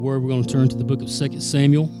We're going to turn to the book of 2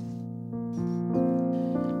 Samuel,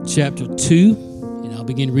 chapter 2, and I'll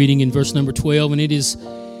begin reading in verse number 12. And it is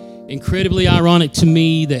incredibly ironic to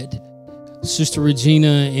me that Sister Regina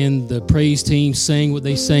and the praise team sang what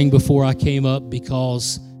they sang before I came up,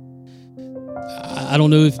 because I don't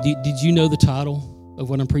know if, did you know the title of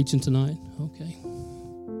what I'm preaching tonight? Okay.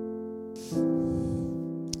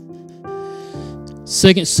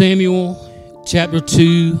 2 Samuel, chapter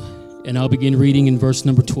 2, and I'll begin reading in verse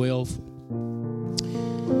number 12.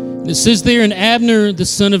 And it says there, and Abner, the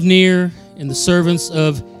son of Ner, and the servants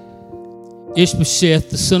of Ishbosheth,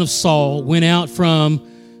 the son of Saul, went out from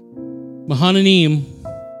Mahanaim,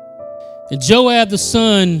 and Joab, the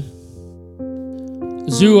son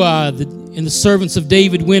of Zeruiah, and the servants of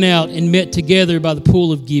David went out and met together by the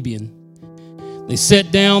pool of Gibeon. They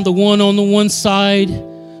sat down, the one on the one side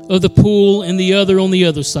of the pool and the other on the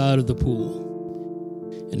other side of the pool.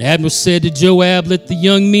 And Abner said to Joab, "Let the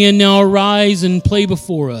young men now arise and play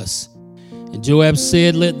before us." And Joab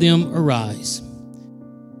said, "Let them arise."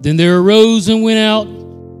 Then there arose and went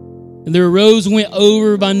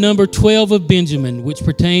over by number 12 of Benjamin, which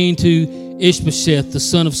pertained to Ishbosheth, the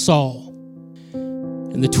son of Saul,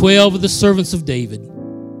 and the 12 of the servants of David.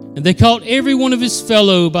 And they caught every one of his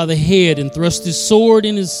fellow by the head and thrust his sword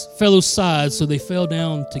in his fellow's side, so they fell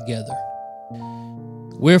down together.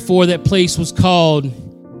 Wherefore that place was called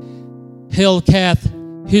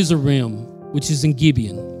Helkath-Hizarim, which is in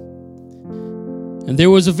Gibeon. And there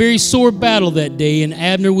was a very sore battle that day, and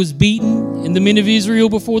Abner was beaten, and the men of Israel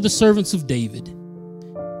before the servants of David.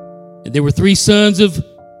 And there were 3 sons of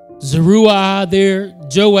Zeruiah there,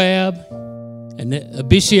 Joab, and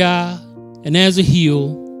Abishai, and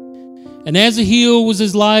Asahel. And Asahel was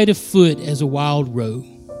as light of foot as a wild roe.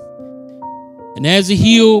 And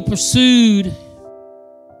Asahel pursued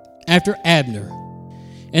after Abner.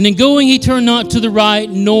 And in going he turned not to the right,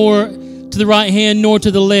 nor to the right hand, nor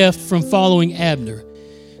to the left from following Abner.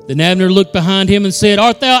 Then Abner looked behind him and said,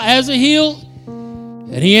 "Art thou Asahel?"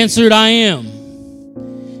 And he answered, "I am."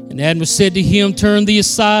 And Abner said to him, "Turn thee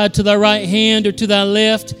aside to thy right hand or to thy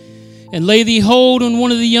left, and lay thee hold on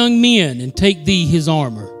one of the young men, and take thee his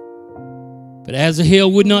armor." But Asahel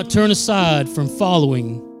would not turn aside from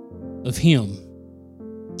following of him.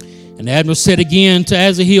 And Abner said again to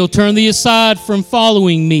Asahel, "Turn thee aside from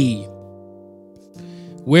following me.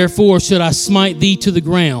 Wherefore should I smite thee to the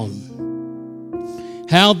ground?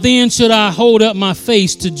 How then should I hold up my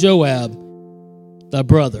face to Joab, thy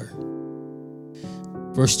brother?"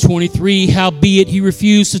 Verse 23, howbeit he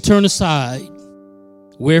refused to turn aside.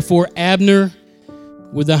 Wherefore Abner,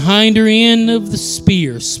 with the hinder end of the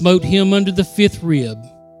spear, smote him under the 5th rib.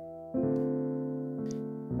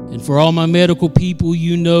 And for all my medical people,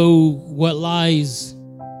 you know what lies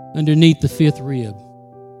underneath the 5th rib.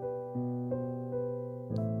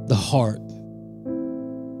 The heart.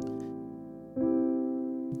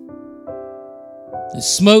 It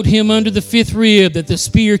smote him under the 5th rib, that the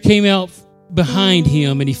spear came out behind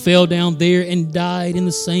him, and he fell down there and died in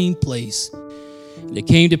the same place. And it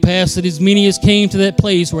came to pass that as many as came to that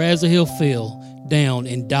place where Asahel fell down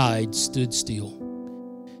and died stood still.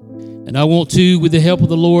 And I want to, with the help of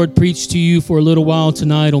the Lord, preach to you for a little while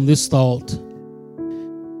tonight on this thought: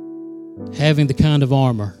 having the kind of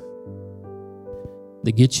armor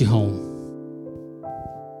that gets you home.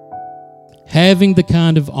 Having the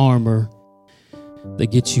kind of armor that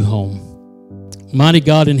gets you home. Mighty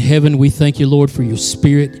God in heaven, we thank you, Lord, for your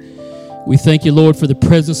Spirit. We thank you, Lord, for the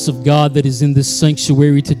presence of God that is in this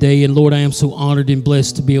sanctuary today. And Lord, I am so honored and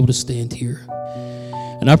blessed to be able to stand here.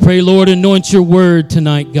 And I pray, Lord, anoint your word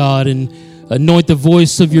tonight, God, and anoint the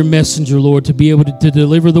voice of your messenger, Lord, to be able to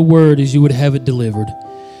deliver the word as you would have it delivered.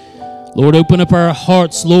 Lord, open up our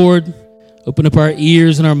hearts, Lord. Open up our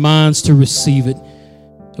ears and our minds to receive it.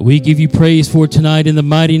 And we give you praise for it tonight. In the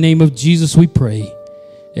mighty name of Jesus we pray.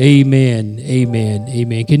 Amen, amen,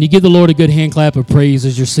 amen. Can you give the Lord a good hand clap of praise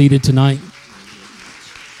as you're seated tonight?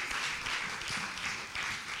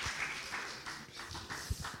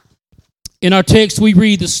 In our text, we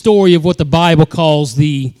read the story of what the Bible calls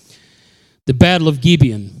the Battle of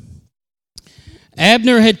Gibeon.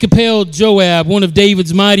 Abner had compelled Joab, one of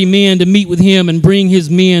David's mighty men, to meet with him and bring his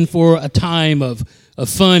men for a time of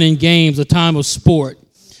fun and games, a time of sport.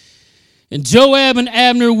 And Joab and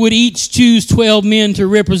Abner would each choose 12 men to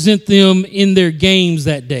represent them in their games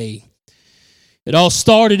that day. It all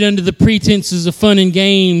started under the pretenses of fun and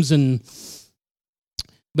games,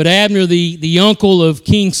 but Abner, the uncle of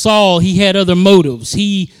King Saul, he had other motives.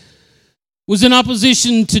 He was in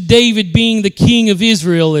opposition to David being the king of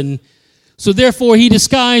Israel, and so therefore he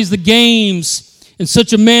disguised the games in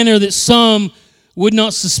such a manner that some would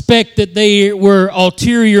not suspect that there were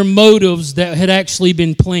ulterior motives that had actually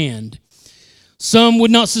been planned. Some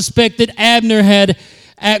would not suspect that Abner had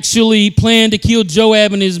actually planned to kill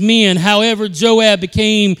Joab and his men. However, Joab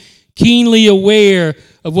became keenly aware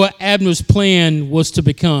of what Abner's plan was to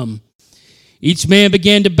become. Each man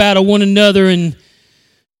began to battle one another, and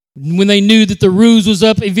when they knew that the ruse was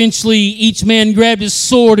up, eventually each man grabbed his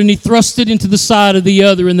sword and he thrust it into the side of the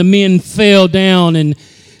other, and the men fell down and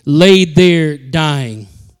laid there dying.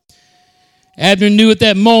 Abner knew at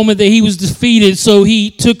that moment that he was defeated, so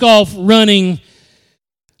he took off running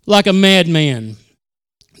like a madman.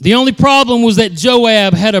 The only problem was that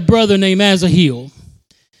Joab had a brother named Asahel.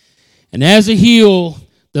 And Asahel,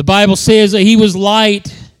 the Bible says that he was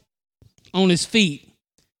light on his feet.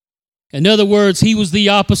 In other words, he was the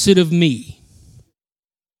opposite of me.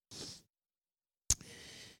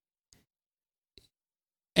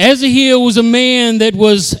 Asahel was a man that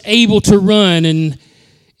was able to run, and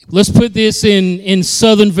let's put this in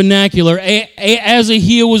southern vernacular.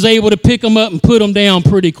 Asahel was able to pick them up and put them down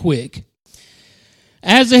pretty quick.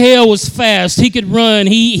 Asahel was fast. He could run.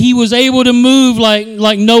 He was able to move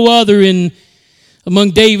like no other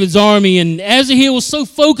among David's army. And Asahel was so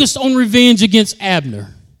focused on revenge against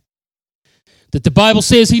Abner that the Bible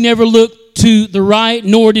says he never looked to the right,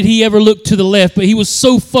 nor did he ever look to the left. But he was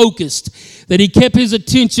so focused that he kept his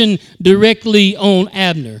attention directly on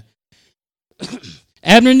Abner.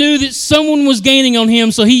 Abner knew that someone was gaining on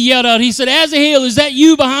him, so he yelled out. He said, "Asahel, is that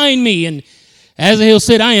you behind me?" And Asahel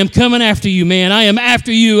said, "I am coming after you, man. I am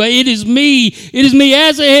after you. It is me. It is me,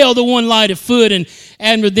 Asahel, the one light of foot." And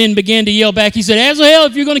Abner then began to yell back. He said, "Asahel,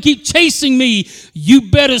 if you're going to keep chasing me, you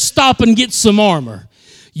better stop and get some armor.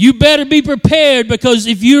 You better be prepared, because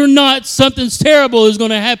if you're not, something terrible is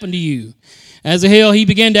going to happen to you." Asahel, he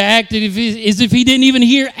began to act as if he didn't even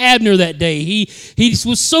hear Abner that day. He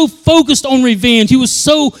was so focused on revenge. He was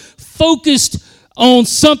so focused on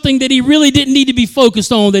something that he really didn't need to be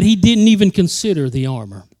focused on that he didn't even consider the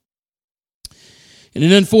armor. In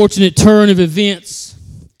an unfortunate turn of events,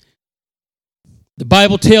 the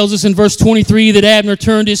Bible tells us in verse 23 that Abner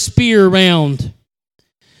turned his spear around.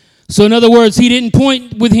 So in other words, he didn't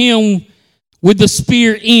point with him with the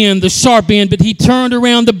spear end, the sharp end, but he turned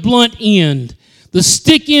around the blunt end, the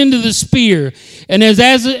stick end of the spear. And as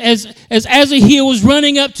Asahel was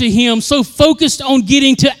running up to him, so focused on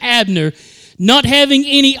getting to Abner, not having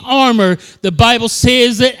any armor, the Bible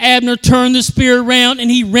says that Abner turned the spear around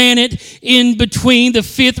and he ran it in between the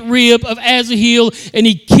fifth rib of Asahel, and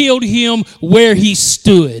he killed him where he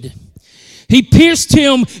stood. He pierced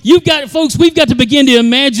him. We've got to begin to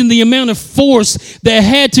imagine the amount of force that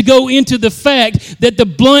had to go into the fact that the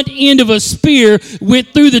blunt end of a spear went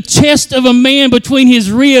through the chest of a man between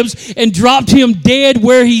his ribs and dropped him dead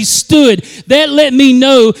where he stood. That let me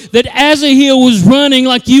know that Asahel was running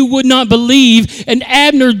like you would not believe, and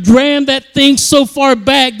Abner rammed that thing so far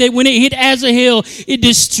back that when it hit Asahel, it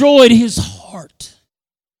destroyed his heart.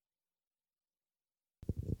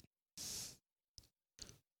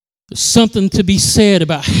 There's something to be said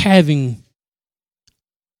about having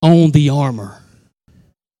on the armor.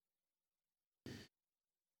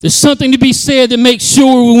 There's something to be said that makes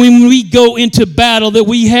sure when we go into battle that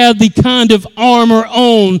we have the kind of armor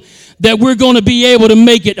on that we're going to be able to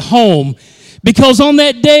make it home. Because on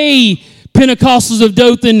that day, Pentecostals of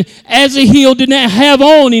Dothan, Asahel did not have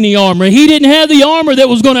on any armor. He didn't have the armor that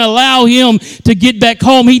was going to allow him to get back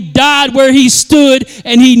home. He died where he stood,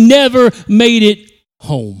 and he never made it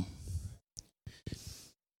home.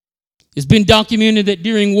 It's been documented that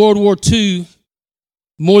during World War II,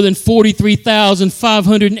 more than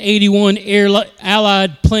 43,581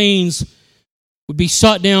 Allied planes would be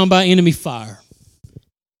shot down by enemy fire.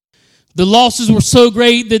 The losses were so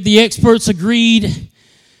great that the experts agreed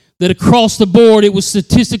that across the board it was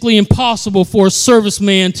statistically impossible for a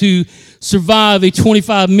serviceman to survive a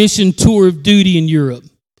 25-mission tour of duty in Europe.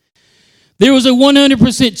 There was a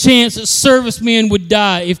 100% chance that servicemen would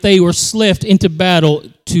die if they were left into battle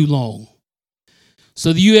too long.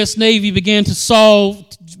 So the U.S. Navy began to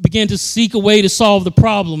seek a way to solve the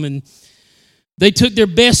problem, and they took their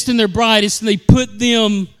best and their brightest and they put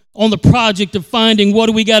them on the project of finding what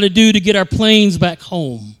do we got to do to get our planes back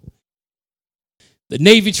home. The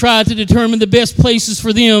Navy tried to determine the best places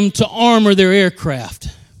for them to armor their aircraft.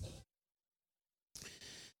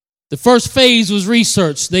 The first phase was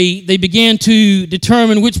research. They began to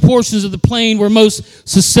determine which portions of the plane were most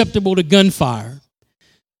susceptible to gunfire.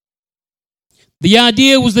 The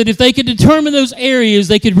idea was that if they could determine those areas,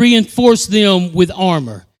 they could reinforce them with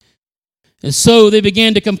armor. And so they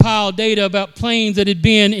began to compile data about planes that had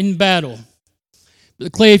been in battle.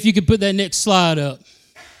 Clay, if you could put that next slide up.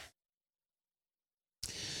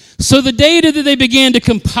 So the data that they began to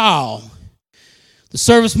compile, the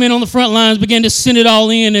servicemen on the front lines began to send it all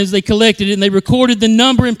in as they collected it, and they recorded the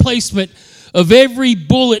number and placement of every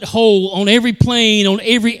bullet hole on every plane, on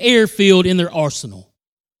every airfield in their arsenal.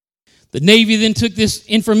 The Navy then took this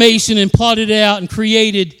information and plotted it out and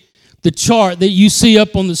created the chart that you see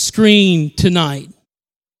up on the screen tonight.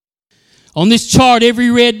 On this chart,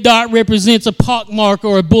 every red dot represents a pockmark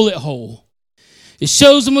or a bullet hole. It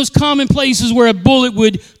shows the most common places where a bullet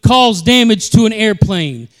would cause damage to an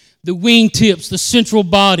airplane: the wingtips, the central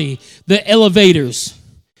body, the elevators.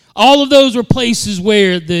 All of those were places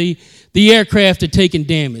where the aircraft had taken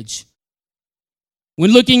damage.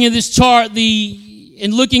 When looking at this chart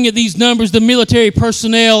and looking at these numbers, the military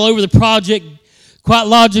personnel over the project quite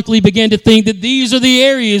logically began to think that these are the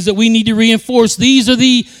areas that we need to reinforce. These are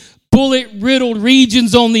the bullet-riddled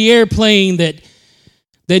regions on the airplane that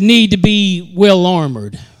need to be well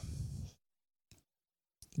armored.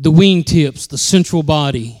 The wingtips, the central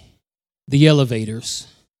body, the elevators.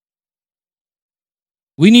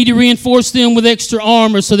 We need to reinforce them with extra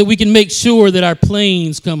armor so that we can make sure that our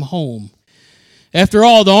planes come home. After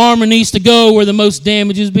all, the armor needs to go where the most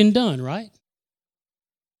damage has been done, right?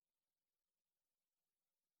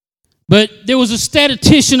 But there was a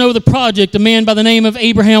statistician over the project, a man by the name of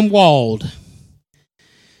Abraham Wald.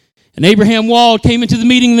 And Abraham Wald came into the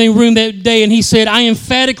meeting room that day and he said, "I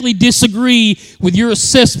emphatically disagree with your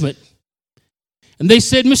assessment." And they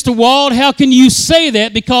said, "Mr. Wald, how can you say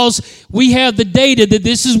that? Because we have the data that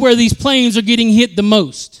this is where these planes are getting hit the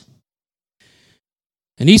most."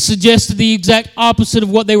 And he suggested the exact opposite of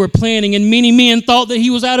what they were planning. And many men thought that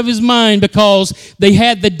he was out of his mind because they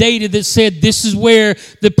had the data that said this is where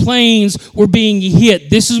the planes were being hit.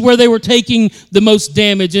 This is where they were taking the most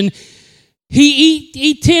damage. And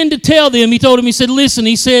he tended to tell them, he told them, he said, "Listen,"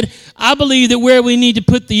 he said, "I believe that where we need to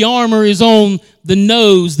put the armor is on the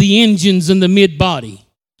nose, the engines, and the mid-body."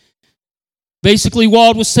 Basically,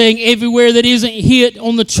 Wald was saying everywhere that isn't hit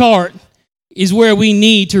on the chart is where we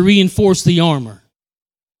need to reinforce the armor.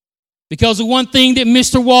 Because the one thing that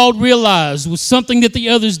Mr. Wald realized was something that the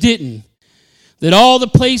others didn't. That all the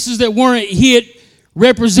places that weren't hit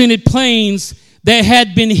represented planes that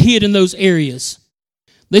had been hit in those areas.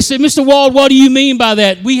 They said, "Mr. Wald, what do you mean by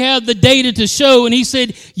that? We have the data to show." And he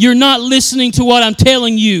said, "You're not listening to what I'm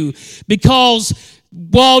telling you." Because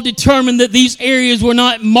Wald determined that these areas were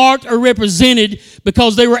not marked or represented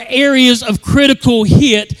because they were areas of critical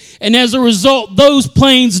hit. And as a result, those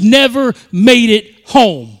planes never made it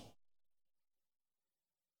home.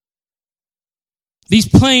 These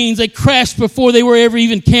planes, they crashed before they were ever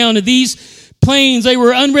even counted. These planes, they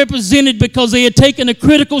were unrepresented because they had taken a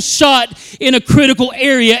critical shot in a critical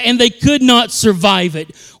area and they could not survive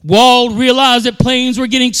it. Wald realized that planes were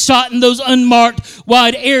getting shot in those unmarked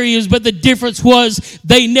wide areas, but the difference was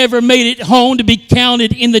they never made it home to be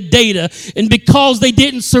counted in the data. And because they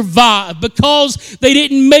didn't survive, because they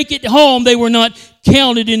didn't make it home, they were not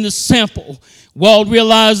counted in the sample. Wald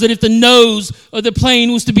realized that if the nose of the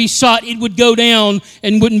plane was to be shot, it would go down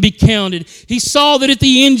and wouldn't be counted. He saw that if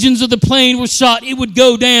the engines of the plane were shot, it would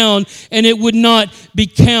go down and it would not be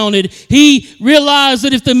counted. He realized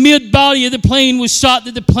that if the mid-body of the plane was shot,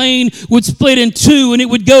 that the plane would split in two and it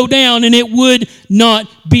would go down and it would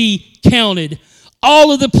not be counted.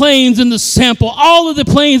 All of the planes in the sample, all of the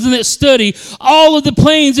planes in that study, all of the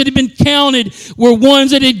planes that had been counted were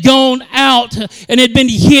ones that had gone out and had been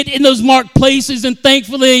hit in those marked places, and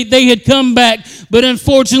thankfully they had come back. But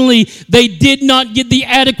unfortunately, they did not get the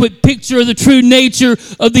adequate picture of the true nature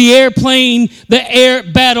of the airplane, the air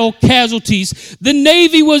battle casualties. The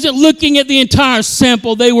Navy wasn't looking at the entire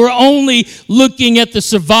sample. They were only looking at the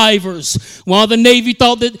survivors. While the Navy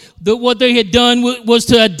thought that what they had done was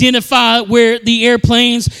to identify where the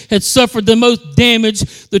airplanes had suffered the most damage,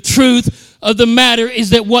 the truth of the matter is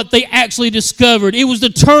that what they actually discovered, it was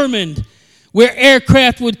determined where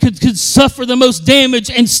aircraft could suffer the most damage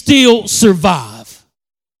and still survive.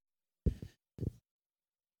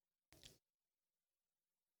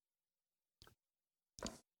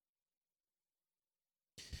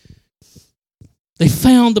 They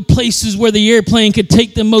found the places where the airplane could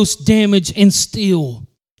take the most damage and still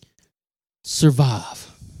survive.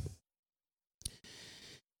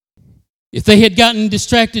 If they had gotten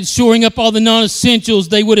distracted shoring up all the non-essentials,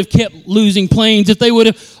 they would have kept losing planes. If they would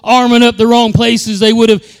have armored up the wrong places, they would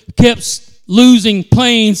have kept losing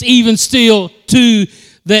planes even still to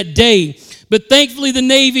that day. But thankfully, the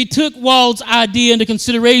Navy took Wald's idea into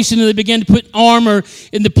consideration, and they began to put armor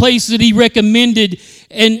in the places that he recommended.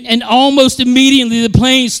 And almost immediately, the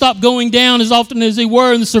planes stopped going down as often as they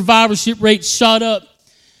were, and the survivorship rate shot up.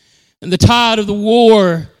 And the tide of the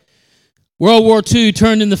war World War II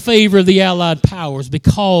turned in the favor of the Allied powers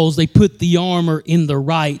because they put the armor in the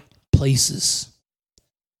right places.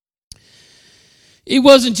 It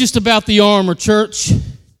wasn't just about the armor, church.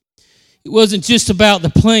 It wasn't just about the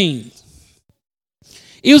plane.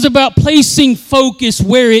 It was about placing focus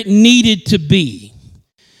where it needed to be.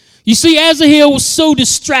 You see, Asahel was so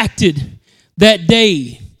distracted that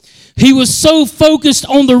day. He was so focused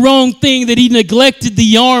on the wrong thing that he neglected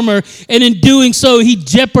the armor, and in doing so, he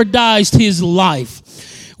jeopardized his life.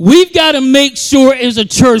 We've got to make sure as a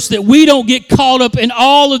church that we don't get caught up in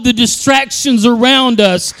all of the distractions around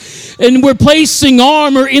us and we're placing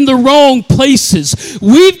armor in the wrong places.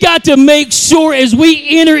 We've got to make sure as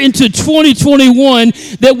we enter into 2021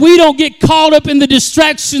 that we don't get caught up in the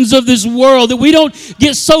distractions of this world, that we don't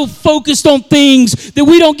get so focused on things, that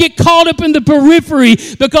we don't get caught up in the periphery,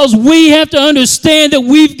 because we have to understand that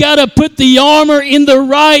we've got to put the armor in the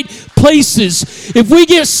right places. If we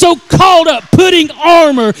get so caught up putting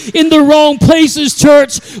armor in the wrong places,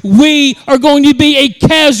 church, we are going to be a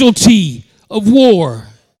casualty of war.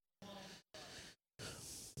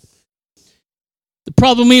 The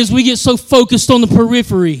problem is we get so focused on the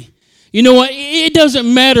periphery. You know what? It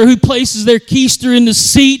doesn't matter who places their keister in the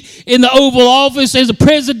seat in the Oval Office as a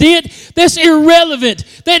president. That's irrelevant.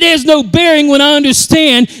 That has no bearing when I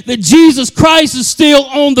understand that Jesus Christ is still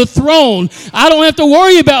on the throne. I don't have to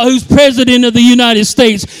worry about who's president of the United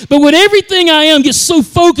States. But when everything I am gets so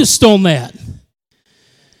focused on that,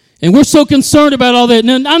 and we're so concerned about all that.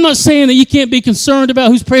 Now, I'm not saying that you can't be concerned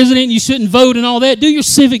about who's president and you shouldn't vote and all that. Do your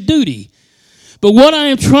civic duty. But what I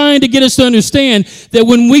am trying to get us to understand, that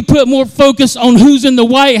when we put more focus on who's in the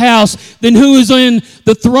White House than who is in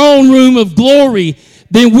the throne room of glory,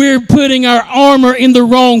 then we're putting our armor in the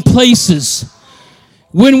wrong places.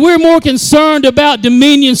 When we're more concerned about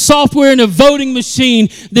dominion software and a voting machine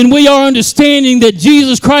than we are understanding that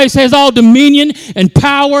Jesus Christ has all dominion and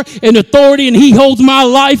power and authority, and he holds my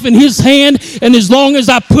life in his hand, and as long as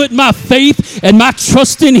I put my faith and my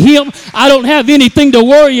trust in him, I don't have anything to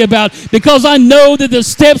worry about, because I know that the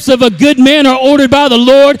steps of a good man are ordered by the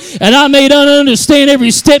Lord, and I may not understand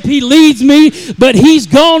every step he leads me, but he's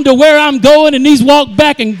gone to where I'm going, and he's walked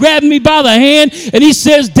back and grabbed me by the hand, and he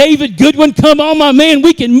says, David Goodwin, come on, my man,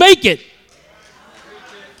 we can make it.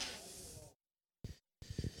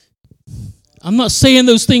 I'm not saying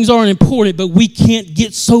those things aren't important, but we can't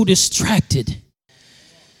get so distracted.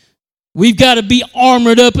 We've got to be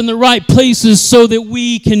armored up in the right places so that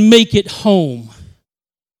we can make it home.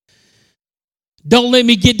 Don't let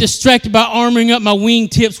me get distracted by armoring up my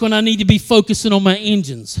wingtips when I need to be focusing on my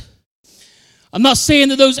engines. I'm not saying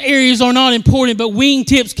that those areas are not important, but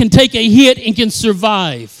wingtips can take a hit and can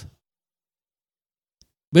survive.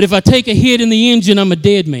 But if I take a hit in the engine, I'm a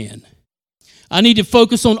dead man. I need to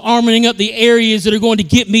focus on armoring up the areas that are going to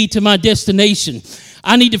get me to my destination.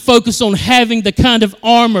 I need to focus on having the kind of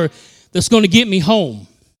armor that's going to get me home.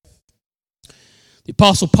 The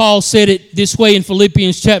Apostle Paul said it this way in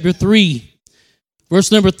Philippians chapter 3, verse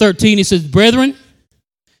number 13. He says, Brethren,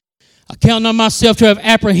 I count on myself to have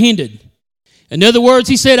apprehended. In other words,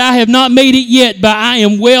 he said, I have not made it yet, but I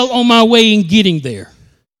am well on my way in getting there.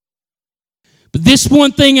 But this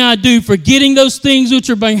one thing I do, forgetting those things which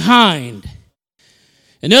are behind.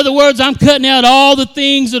 In other words, I'm cutting out all the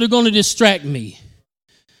things that are going to distract me.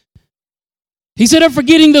 He said, I'm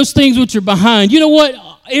forgetting those things which are behind. You know what?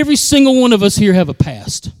 Every single one of us here have a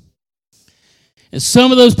past. And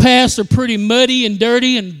some of those pasts are pretty muddy and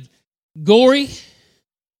dirty and gory.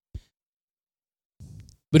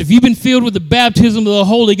 But if you've been filled with the baptism of the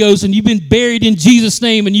Holy Ghost and you've been buried in Jesus'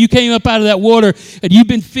 name and you came up out of that water and you've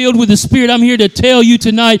been filled with the Spirit, I'm here to tell you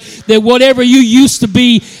tonight that whatever you used to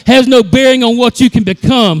be has no bearing on what you can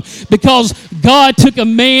become, because God took a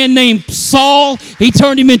man named Saul, he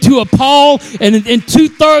turned him into a Paul, and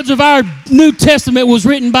 2/3 of our New Testament was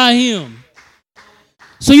written by him.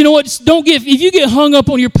 So you know what? If you get hung up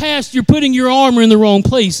on your past, you're putting your armor in the wrong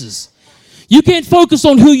places. You can't focus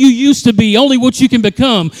on who you used to be, only what you can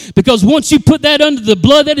become. Because once you put that under the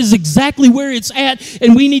blood, that is exactly where it's at,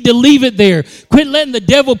 and we need to leave it there. Quit letting the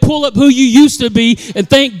devil pull up who you used to be, and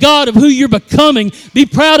thank God of who you're becoming. Be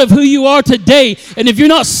proud of who you are today. And if you're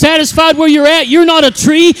not satisfied where you're at, you're not a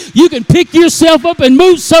tree. You can pick yourself up and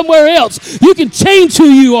move somewhere else. You can change who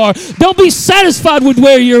you are. Don't be satisfied with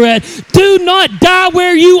where you're at. Do not die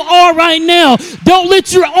where you are right now. Don't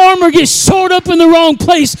let your armor get shored up in the wrong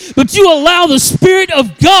place, but you allow the Spirit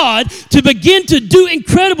of God to begin to do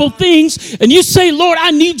incredible things, and you say, Lord, I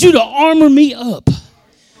need you to armor me up.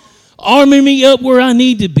 Armor me up where I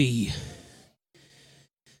need to be.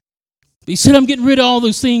 He said, I'm getting rid of all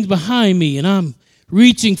those things behind me, and I'm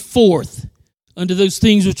reaching forth unto those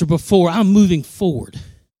things which are before. I'm moving forward.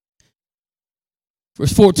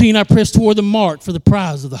 Verse 14, I press toward the mark for the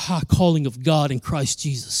prize of the high calling of God in Christ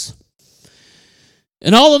Jesus.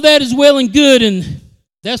 And all of that is well and good, and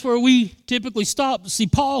that's where we typically stop. See,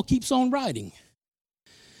 Paul keeps on writing.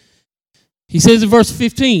 He says in verse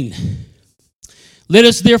 15, let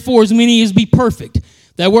us therefore as many as be perfect.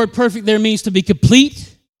 That word perfect there means to be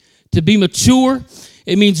complete, to be mature.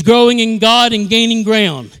 It means growing in God and gaining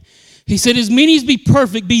ground. He said, as many as be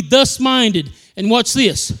perfect, be thus minded. And watch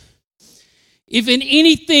this. If in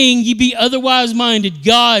anything ye be otherwise minded,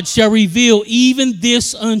 God shall reveal even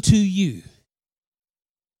this unto you.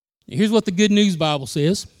 Here's what the Good News Bible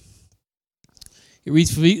says. It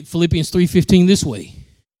reads Philippians 3:15 this way.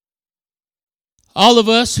 All of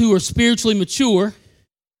us who are spiritually mature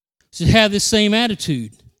should have this same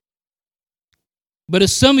attitude. But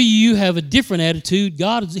if some of you have a different attitude,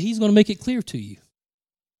 He's going to make it clear to you.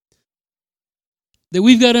 That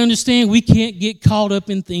we've got to understand we can't get caught up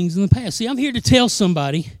in things in the past. See, I'm here to tell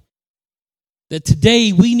somebody that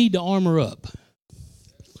today we need to armor up.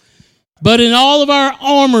 But in all of our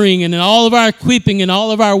armoring and in all of our equipping and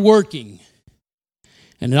all of our working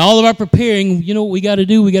and in all of our preparing, you know what we got to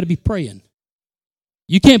do? We got to be praying.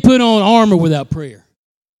 You can't put on armor without prayer.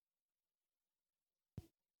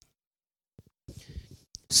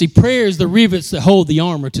 See, prayer is the rivets that hold the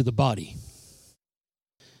armor to the body.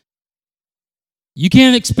 You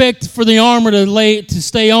can't expect for the armor to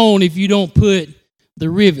stay on if you don't put the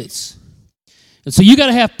rivets. And so you got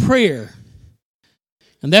to have prayer.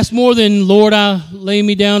 And that's more than, Lord, I lay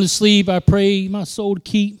me down to sleep, I pray my soul to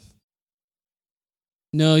keep.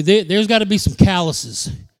 No, there's got to be some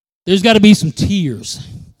calluses. There's got to be some tears.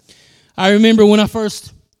 I remember when I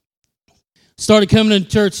first started coming to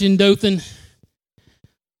church in Dothan,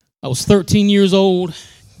 I was 13 years old.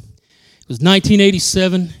 It was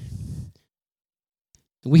 1987.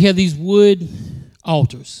 And we had these wood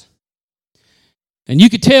altars. And you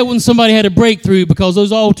could tell when somebody had a breakthrough because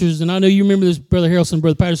those altars, and I know you remember this, Brother Harrelson,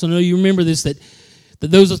 Brother Patterson, I know you remember this, that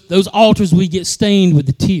those altars would get stained with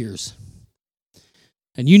the tears.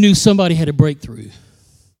 And you knew somebody had a breakthrough.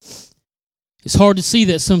 It's hard to see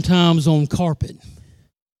that sometimes on carpet.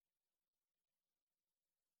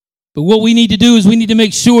 But what we need to do is we need to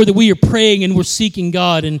make sure that we are praying and we're seeking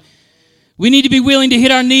God. And we need to be willing to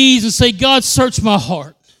hit our knees and say, God, search my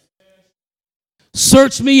heart.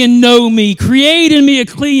 Search me and know me. Create in me a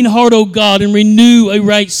clean heart, O God, and renew a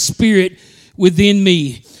right spirit within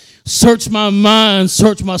me. Search my mind,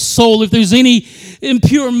 search my soul. If there's any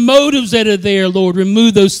impure motives that are there, Lord,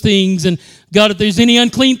 remove those things. And God, if there's any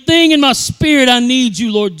unclean thing in my spirit, I need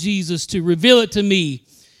you, Lord Jesus, to reveal it to me.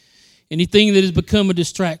 Anything that has become a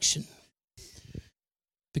distraction.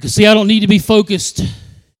 Because, see, I don't need to be focused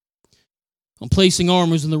on placing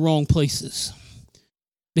armors in the wrong places.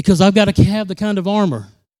 Because I've got to have the kind of armor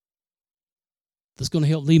that's going to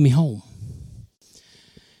help lead me home.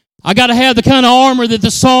 I got to have the kind of armor that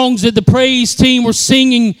the songs that the praise team were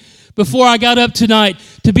singing before I got up tonight,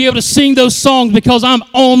 to be able to sing those songs because I'm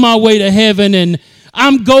on my way to heaven and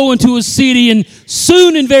I'm going to a city, and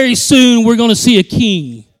soon and very soon we're going to see a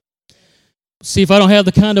king. See, if I don't have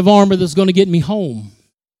the kind of armor that's going to get me home,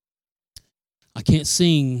 I can't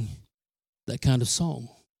sing that kind of song.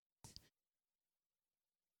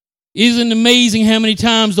 Isn't it amazing how many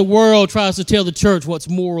times the world tries to tell the church what's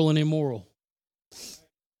moral and immoral?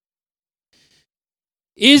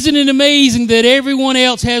 Isn't it amazing that everyone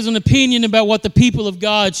else has an opinion about what the people of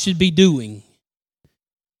God should be doing?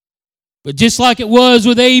 But just like it was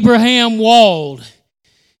with Abraham Wald,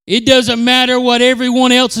 it doesn't matter what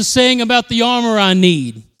everyone else is saying about the armor I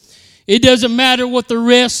need. It doesn't matter what the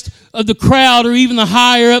rest of the crowd or even the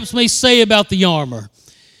higher-ups may say about the armor.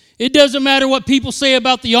 It doesn't matter what people say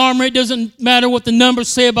about the armor. It doesn't matter what the numbers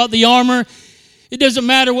say about the armor. It doesn't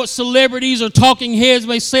matter what celebrities or talking heads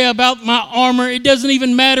may say about my armor. It doesn't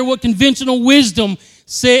even matter what conventional wisdom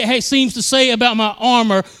seems to say about my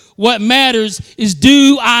armor. What matters is,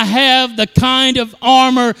 do I have the kind of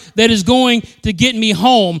armor that is going to get me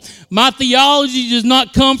home? My theology does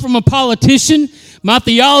not come from a politician. My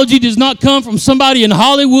theology does not come from somebody in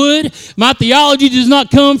Hollywood. My theology does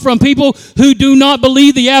not come from people who do not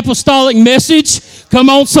believe the apostolic message. Come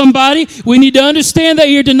on, somebody. We need to understand that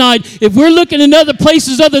here tonight. If we're looking in other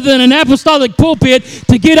places other than an apostolic pulpit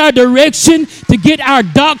to get our direction, to get our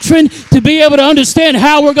doctrine, to be able to understand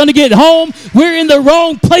how we're going to get home, we're in the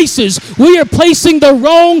wrong places. We are placing the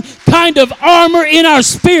wrong kind of armor in our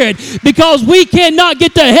spirit, because we cannot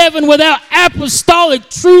get to heaven without apostolic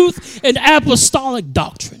truth and apostolic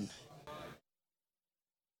doctrine.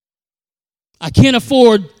 I can't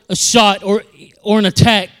afford a shot or an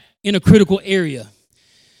attack in a critical area.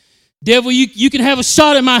 Devil, you can have a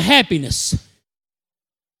shot at my happiness.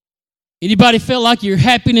 Anybody felt like your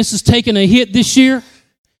happiness is taking a hit this year?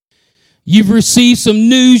 You've received some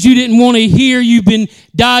news you didn't want to hear. You've been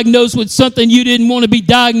diagnosed with something you didn't want to be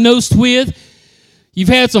diagnosed with. You've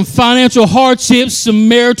had some financial hardships, some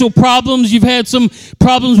marital problems. You've had some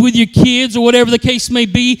problems with your kids or whatever the case may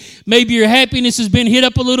be. Maybe your happiness has been hit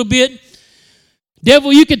up a little bit.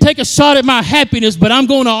 Devil, you can take a shot at my happiness, but I'm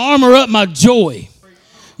going to armor up my joy.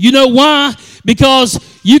 You know why? Because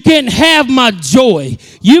you can't have my joy.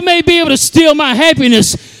 You may be able to steal my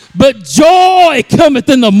happiness, but joy cometh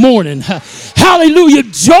in the morning. Hallelujah.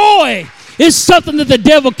 Joy is something that the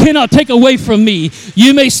devil cannot take away from me.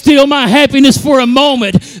 You may steal my happiness for a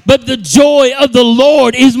moment, but the joy of the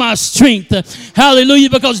Lord is my strength. Hallelujah,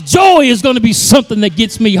 because joy is going to be something that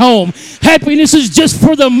gets me home. Happiness is just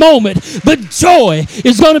for the moment, but joy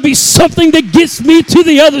is going to be something that gets me to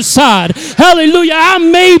the other side. Hallelujah. I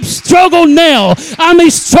may struggle now. I may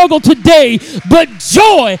struggle today, but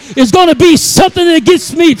joy is going to be something that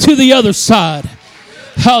gets me to the other side.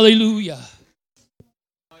 Hallelujah.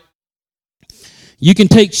 You can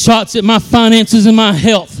take shots at my finances and my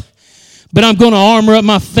health, but I'm going to armor up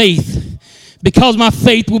my faith, because my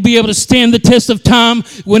faith will be able to stand the test of time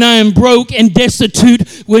when I am broke and destitute,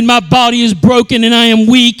 when my body is broken and I am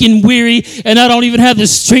weak and weary and I don't even have the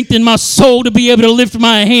strength in my soul to be able to lift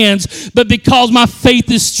my hands. But because my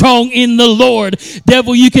faith is strong in the Lord,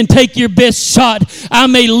 devil, you can take your best shot. I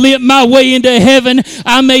may limp my way into heaven.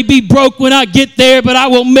 I may be broke when I get there, but I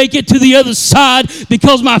will make it to the other side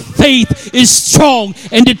because my faith is strong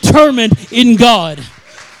and determined in God.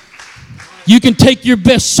 You can take your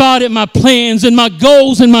best shot at my plans and my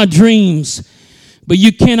goals and my dreams, but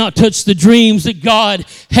you cannot touch the dreams that God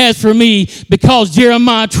has for me, because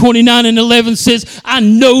Jeremiah 29:11 says, I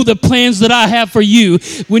know the plans that I have for you.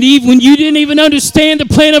 When you didn't even understand the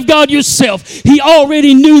plan of God yourself, He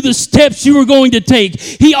already knew the steps you were going to take.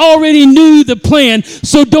 He already knew the plan.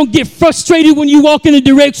 So don't get frustrated when you walk in a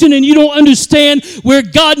direction and you don't understand where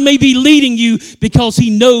God may be leading you, because He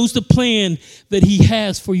knows the plan that He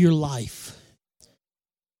has for your life.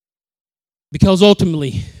 Because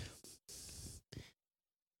ultimately,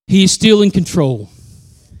 He is still in control,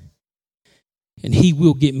 and He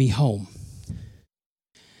will get me home.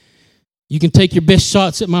 You can take your best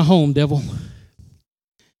shots at my home, devil.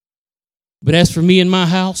 But as for me and my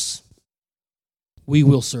house, we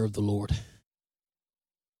will serve the Lord.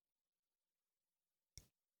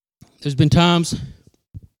 There's been times,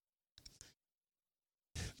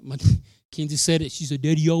 Kenzie said it, she said,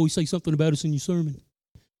 Daddy, you always say something about us in your sermon.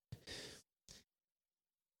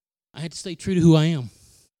 I had to stay true to who I am.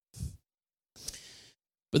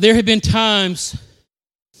 But there have been times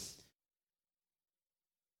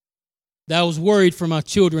that I was worried for my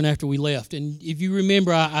children after we left. And if you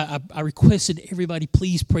remember, I requested everybody,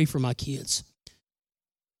 please pray for my kids.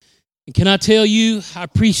 And can I tell you, I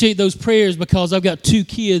appreciate those prayers, because I've got 2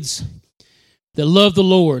 kids that love the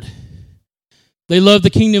Lord. They love the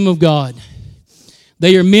kingdom of God.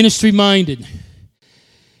 They are ministry-minded.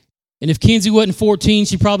 And if Kenzie wasn't 14,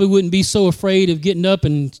 she probably wouldn't be so afraid of getting up,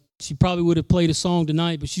 and she probably would have played a song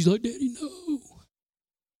tonight. But she's like, Daddy, no.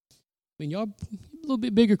 I mean, y'all a little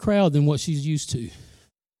bit bigger crowd than what she's used to.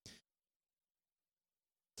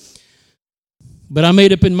 But I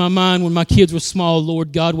made up in my mind when my kids were small,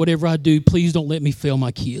 Lord God, whatever I do, please don't let me fail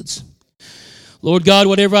my kids. Lord God,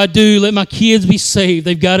 whatever I do, let my kids be saved.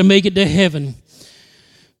 They've got to make it to heaven.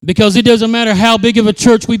 Because it doesn't matter how big of a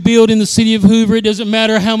church we build in the city of Hoover. It doesn't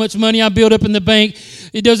matter how much money I build up in the bank.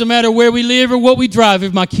 It doesn't matter where we live or what we drive.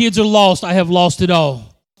 If my kids are lost, I have lost it all.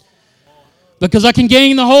 Because I can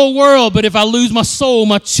gain the whole world, but if I lose my soul,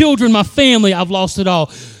 my children, my family, I've lost it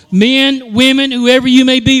all. Men, women, whoever you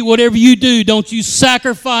may be, whatever you do, don't you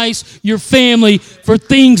sacrifice your family for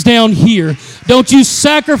things down here. Don't you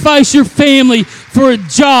sacrifice your family for a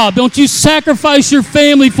job. Don't you sacrifice your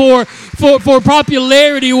family for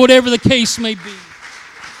popularity or whatever the case may be.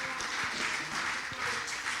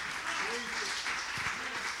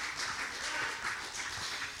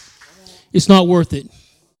 It's not worth it.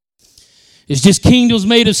 It's just kingdoms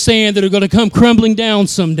made of sand that are going to come crumbling down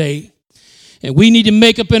someday. And we need to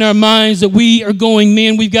make up in our minds that we are going,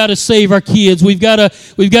 man, we've got to save our kids. We've got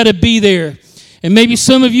to be there. And maybe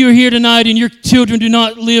some of you are here tonight and your children do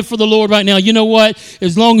not live for the Lord right now. You know what?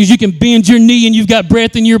 As long as you can bend your knee and you've got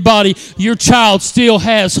breath in your body, your child still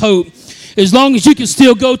has hope. As long as you can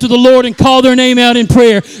still go to the Lord and call their name out in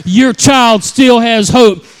prayer, your child still has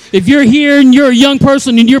hope. If you're here and you're a young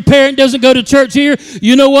person and your parent doesn't go to church here,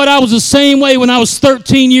 you know what? I was the same way when I was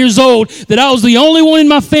 13 years old, that I was the only one in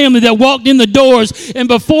my family that walked in the doors. And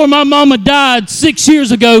before my mama died 6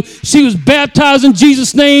 years ago, she was baptized in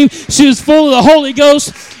Jesus' name. She was full of the Holy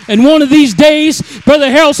Ghost. And one of these days, Brother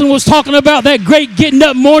Harrelson was talking about that great getting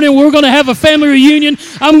up morning. We're going to have a family reunion.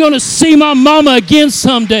 I'm going to see my mama again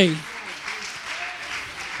someday.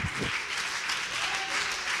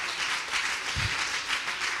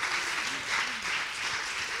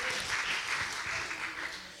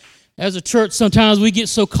 As a church, sometimes we get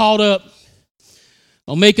so caught up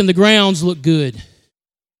on making the grounds look good.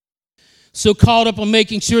 So caught up on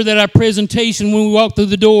making sure that our presentation when we walk through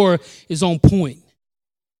the door is on point.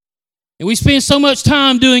 And we spend so much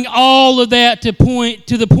time doing all of that to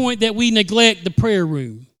the point that we neglect the prayer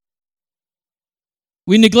room.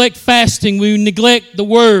 We neglect fasting. We neglect the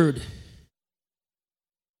word.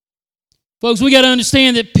 Folks, we got to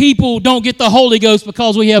understand that people don't get the Holy Ghost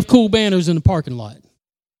because we have cool banners in the parking lot.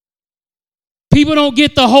 People don't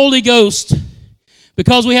get the Holy Ghost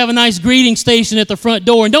because we have a nice greeting station at the front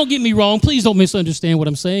door. And don't get me wrong, please don't misunderstand what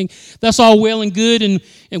I'm saying. That's all well and good, and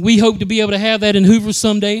we hope to be able to have that in Hoover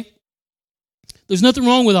someday. There's nothing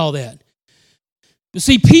wrong with all that. But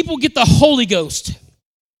see, people get the Holy Ghost.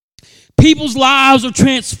 People's lives are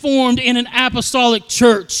transformed in an apostolic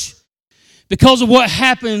church because of what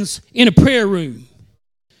happens in a prayer room,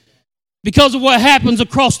 because of what happens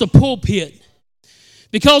across the pulpit,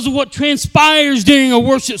 because of what transpires during a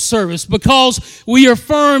worship service, because we are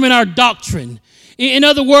firm in our doctrine. In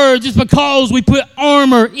other words, it's because we put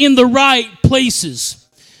armor in the right places.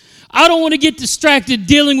 I don't want to get distracted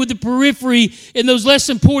dealing with the periphery in those less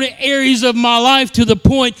important areas of my life to the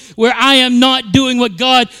point where I am not doing what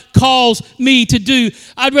God calls me to do.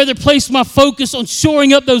 I'd rather place my focus on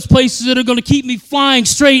shoring up those places that are going to keep me flying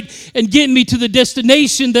straight and get me to the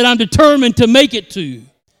destination that I'm determined to make it to.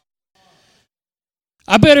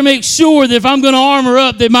 I better make sure that if I'm going to armor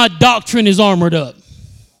up, that my doctrine is armored up.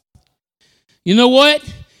 You know what?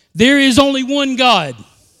 There is only one God.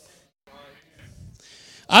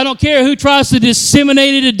 I don't care who tries to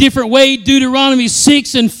disseminate it a different way. Deuteronomy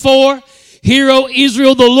 6:4. Hear, O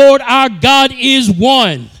Israel, the Lord our God is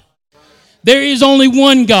one. There is only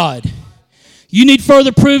one God. You need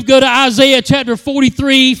further proof, go to Isaiah chapter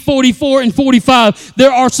 43, 44, and 45.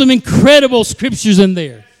 There are some incredible scriptures in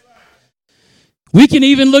there. We can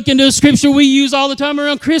even look into a scripture we use all the time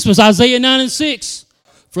around Christmas, Isaiah 9:6.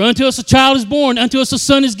 For unto us a child is born, unto us a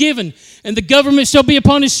son is given, and the government shall be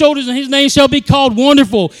upon his shoulders, and his name shall be called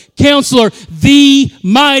Wonderful, Counselor, the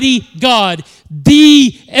Mighty God,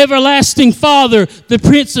 the Everlasting Father, the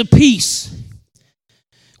Prince of Peace.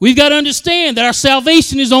 We've got to understand that our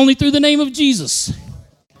salvation is only through the name of Jesus.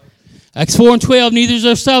 Acts 4:12, neither is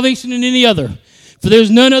there salvation in any other. For there is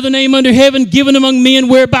none other name under heaven given among men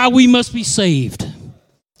whereby we must be saved.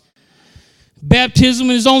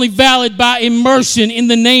 Baptism is only valid by immersion in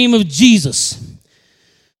the name of Jesus.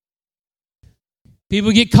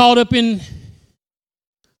 People get caught up in,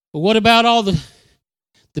 well, what about all the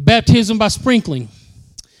baptism by sprinkling?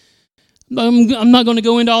 I'm not going to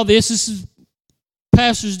go into all this. This is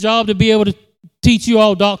pastor's job to be able to teach you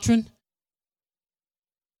all doctrine.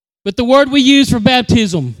 But the word we use for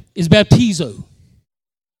baptism is baptizo.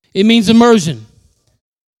 It means immersion.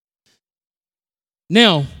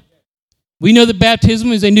 Now, we know that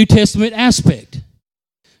baptism is a New Testament aspect.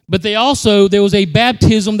 But there was a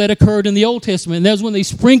baptism that occurred in the Old Testament, and that was when they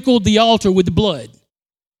sprinkled the altar with the blood.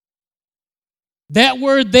 That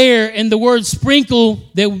word there and the word sprinkle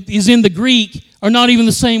that is in the Greek are not even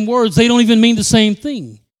the same words. They don't even mean the same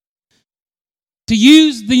thing. To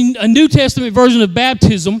use a New Testament version of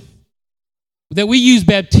baptism that we use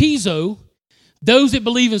baptizo, those that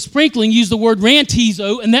believe in sprinkling use the word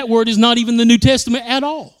rantizo, and that word is not even the New Testament at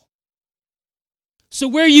all. So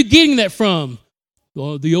where are you getting that from?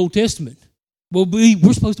 Well, the Old Testament. Well,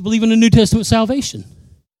 we're supposed to believe in the New Testament salvation.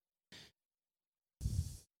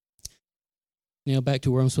 Now back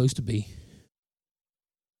to where I'm supposed to be.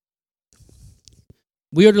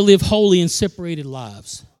 We are to live holy and separated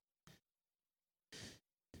lives.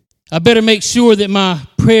 I better make sure that my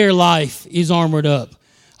prayer life is armored up.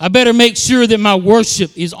 I better make sure that my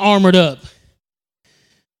worship is armored up.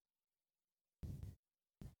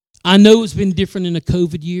 I know it's been different in the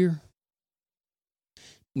COVID year.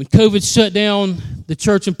 When COVID shut down the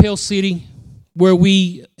church in Pell City, where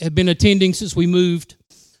we have been attending since we moved,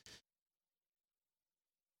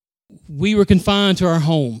 we were confined to our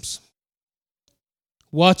homes,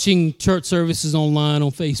 watching church services online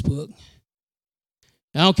on Facebook.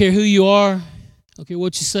 I don't care who you are. I don't care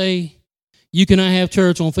what you say. you cannot have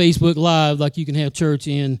church on Facebook Live like you can have church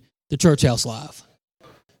in the church house live.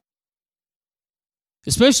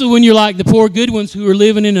 Especially when you're like the poor Goodwins who are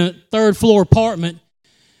living in a third-floor apartment,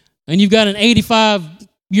 and you've got an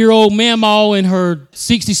 85-year-old mamaw and her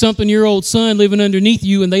 60-something-year-old son living underneath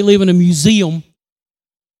you, and they live in a museum.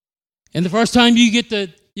 And the first time you get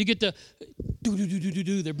the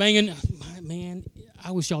do, they're banging. Man,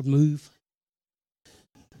 I wish y'all'd move.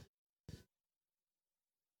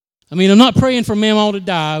 I mean, I'm not praying for Mamaw to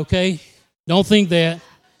die, okay? Don't think that.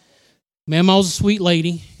 Mamaw's a sweet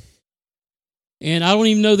lady. And I don't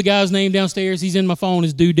even know the guy's name downstairs. He's in my phone,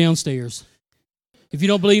 his dude downstairs. If you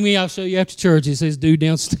don't believe me, I'll show you after church. It says dude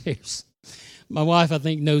downstairs. My wife, I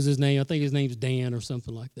think, knows his name. I think his name's Dan or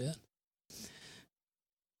something like that.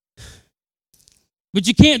 But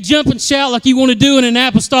you can't jump and shout like you want to do in an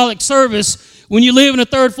apostolic service when you live in a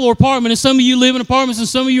third-floor apartment. And some of you live in apartments and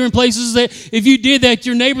some of you are in places that if you did that,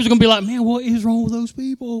 your neighbors are going to be like, man, what is wrong with those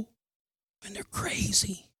people? Man, they're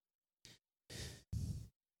crazy.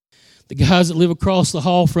 The guys that live across the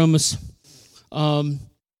hall from us,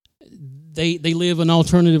 they live an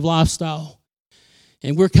alternative lifestyle.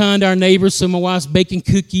 And we're kind to our neighbors, so my wife's baking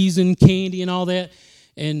cookies and candy and all that.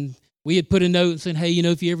 And we had put a note saying, hey,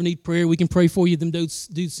 if you ever need prayer, we can pray for you. Them dudes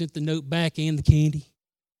sent the note back and the candy.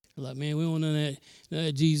 They're like, man, we don't want none of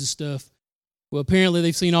that Jesus stuff. Well, apparently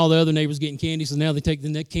they've seen all the other neighbors getting candy, so now they take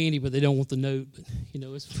the candy, but they don't want the note. But,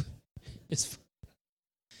 it's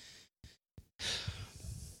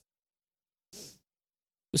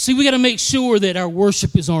But see, we got to make sure that our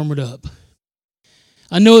worship is armored up.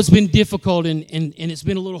 I know it's been difficult and it's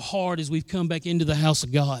been a little hard as we've come back into the house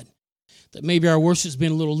of God. That maybe our worship's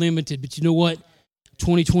been a little limited, but you know what?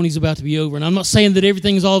 2020 is about to be over. And I'm not saying that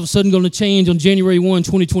everything's all of a sudden going to change on January 1,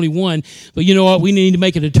 2021, but you know what? We need to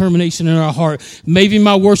make a determination in our heart. Maybe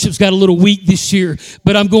my worship's got a little weak this year,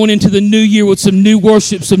 but I'm going into the new year with some new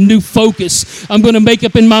worship, some new focus. I'm going to make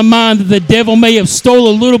up in my mind that the devil may have stole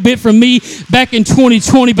a little bit from me back in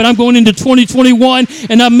 2020, but I'm going into 2021,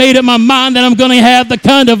 and I've made up my mind that I'm going to have the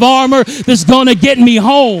kind of armor that's going to get me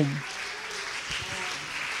home.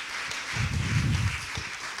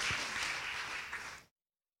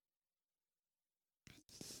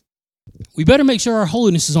 We better make sure our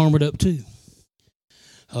holiness is armored up too.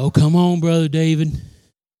 Oh, come on, Brother David.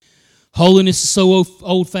 Holiness is so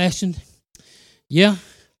old-fashioned. Yeah,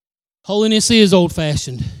 holiness is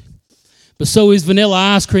old-fashioned. But so is vanilla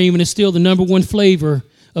ice cream, and it's still the number one flavor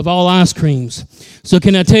of all ice creams. So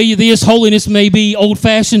can I tell you this? Holiness may be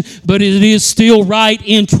old-fashioned, but it is still right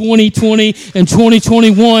in 2020 and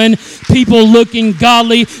 2021. People looking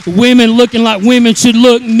godly, women looking like women should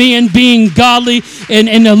look, men being godly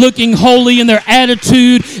and looking holy in their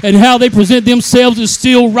attitude and how they present themselves is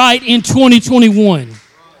still right in 2021.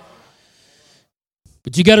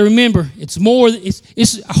 But you got to remember,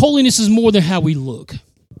 holiness is more than how we look.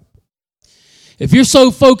 If you're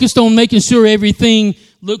so focused on making sure everything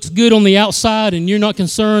looks good on the outside and you're not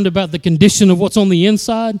concerned about the condition of what's on the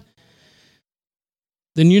inside,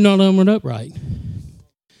 then you're not armored up right.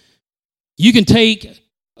 You can take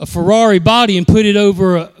a Ferrari body and put her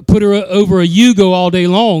over a Yugo all day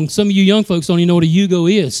long. Some of you young folks don't even know what a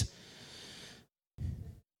Yugo is.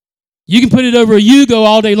 You can put it over a Yugo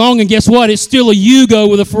all day long, and guess what? It's still a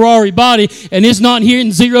Yugo with a Ferrari body, and it's not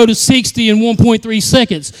hitting 0 to 60 in 1.3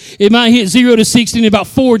 seconds. It might hit 0 to 60 in about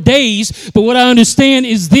 4 days, but what I understand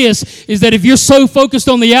is that if you're so focused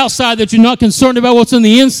on the outside that you're not concerned about what's on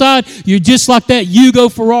the inside, you're just like that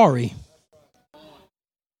Yugo Ferrari.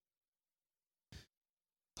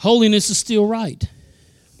 Holiness is still right.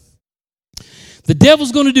 The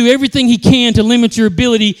devil's going to do everything he can to limit your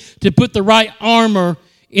ability to put the right armor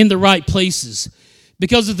in the right places.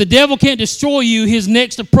 Because if the devil can't destroy you, his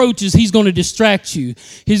next approach is he's going to distract you.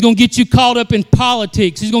 He's going to get you caught up in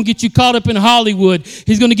politics. He's going to get you caught up in Hollywood.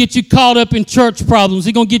 He's going to get you caught up in church problems.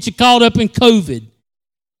 He's going to get you caught up in COVID.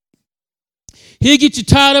 He'll get you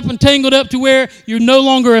tied up and tangled up to where you're no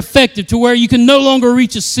longer effective, to where you can no longer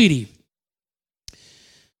reach a city.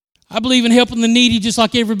 I believe in helping the needy just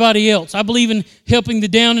like everybody else. I believe in helping the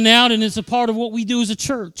down and out, and it's a part of what we do as a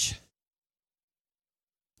church.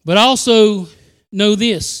 But I also know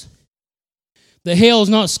this, that hell is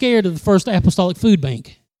not scared of the First Apostolic Food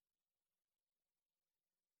Bank.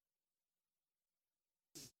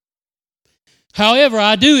 However,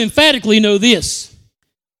 I do emphatically know this,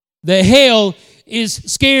 that hell is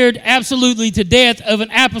scared absolutely to death of an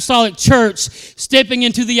apostolic church stepping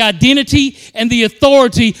into the identity and the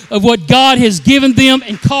authority of what God has given them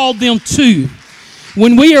and called them to.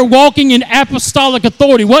 When we are walking in apostolic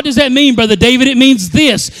authority, what does that mean, Brother David? It means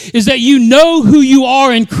this, is that you know who you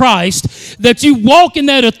are in Christ, that you walk in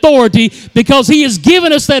that authority, because He has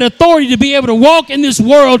given us that authority to be able to walk in this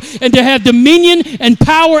world and to have dominion and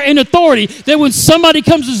power and authority. That when somebody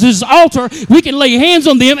comes to this altar, we can lay hands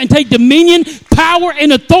on them and take dominion, power,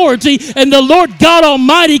 and authority, and the Lord God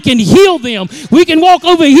Almighty can heal them. We can walk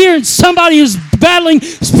over here and somebody is battling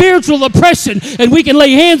spiritual oppression, and we can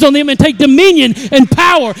lay hands on them and take dominion and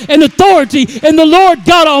power and authority, and the Lord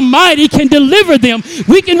God Almighty can deliver them.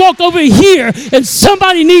 We can walk over here and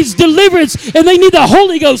somebody needs deliverance and they need the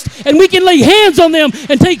Holy Ghost, and we can lay hands on them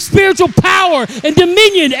and take spiritual power and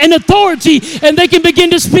dominion and authority, and they can begin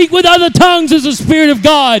to speak with other tongues as the Spirit of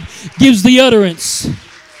God gives the utterance.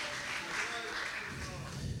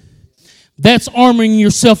 That's armoring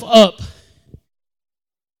yourself up.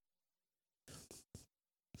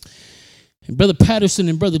 And Brother Patterson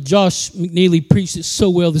and Brother Josh McNeely preached it so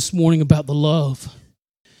well this morning about the love.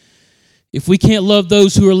 If we can't love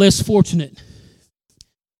those who are less fortunate,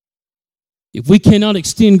 if we cannot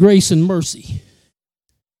extend grace and mercy,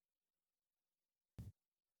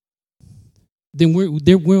 then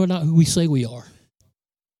we're not who we say we are.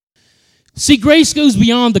 See, grace goes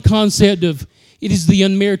beyond the concept of it is the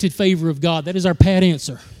unmerited favor of God. That is our pat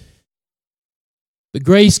answer. But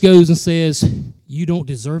grace goes and says, you don't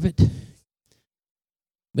deserve it,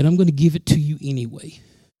 but I'm going to give it to you anyway.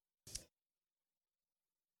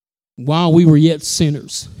 While we were yet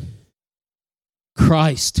sinners,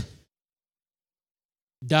 Christ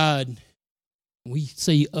died. We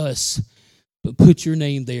say us, but put your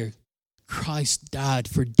name there. Christ died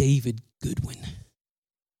for David Goodwin.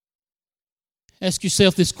 Ask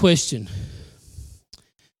yourself this question.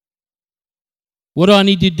 What do I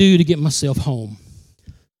need to do to get myself home?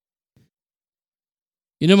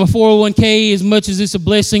 You know, my 401k, as much as it's a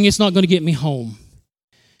blessing, it's not going to get me home.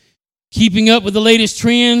 Keeping up with the latest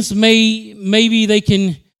trends, maybe they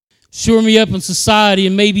can shore me up in society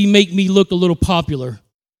and maybe make me look a little popular,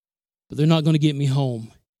 but they're not going to get me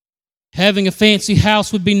home. Having a fancy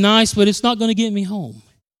house would be nice, but it's not going to get me home.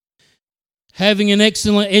 Having an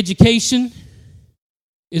excellent education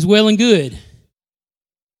is well and good,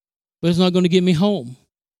 but it's not going to get me home.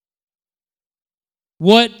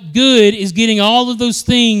 What good is getting all of those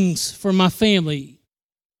things for my family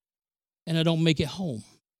and I don't make it home?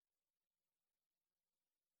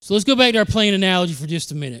 So let's go back to our plane analogy for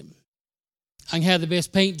just a minute. I can have the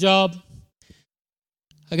best paint job.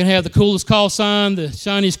 I can have the coolest call sign, the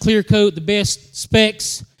shiniest clear coat, the best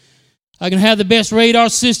specs. I can have the best radar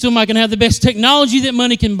system. I can have the best technology that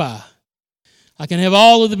money can buy. I can have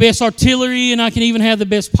all of the best artillery, and I can even have the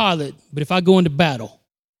best pilot. But if I go into battle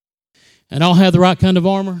and I don't have the right kind of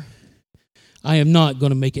armor, I am not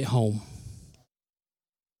going to make it home.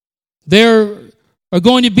 There are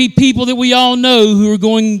going to be people that we all know who are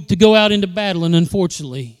going to go out into battle, and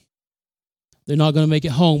unfortunately, they're not going to make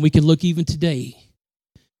it home. We can look even today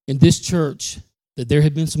in this church that there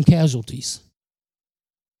have been some casualties,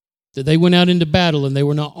 that they went out into battle and they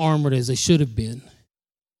were not armored as they should have been.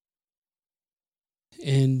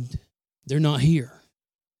 And they're not here.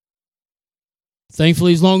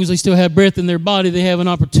 Thankfully, as long as they still have breath in their body, they have an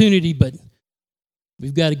opportunity, but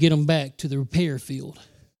we've got to get them back to the repair field.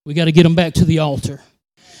 We got to get them back to the altar.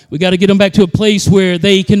 We got to get them back to a place where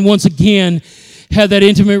they can once again have that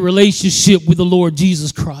intimate relationship with the Lord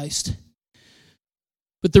Jesus Christ.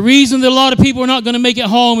 But the reason that a lot of people are not going to make it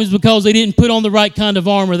home is because they didn't put on the right kind of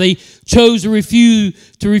armor. They chose to refuse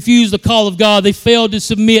the call of God. They failed to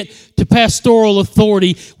submit to pastoral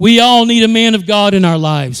authority. We all need a man of God in our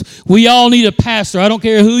lives. We all need a pastor. I don't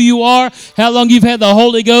care who you are, how long you've had the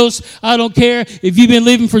Holy Ghost. I don't care if you've been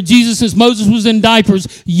living for Jesus since Moses was in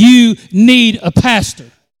diapers. You need a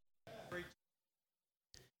pastor.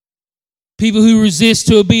 People who resist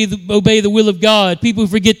to obey the will of God. People who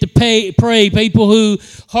forget to pray. People who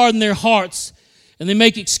harden their hearts and they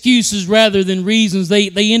make excuses rather than reasons. They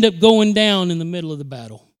end up going down in the middle of the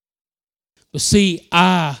battle. But see,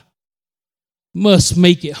 I must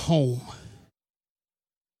make it home.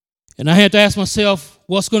 And I have to ask myself,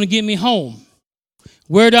 what's going to get me home?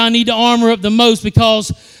 Where do I need to armor up the most?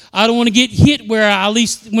 Because I don't want to get hit when I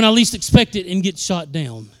least expect it and get shot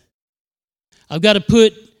down. I've got to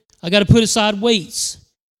put aside weights.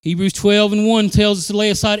 Hebrews 12:1 tells us to lay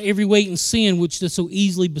aside every weight and sin which does so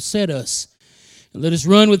easily beset us. And let us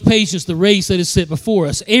run with patience the race that is set before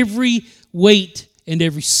us. Every weight and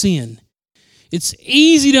every sin. It's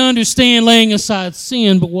easy to understand laying aside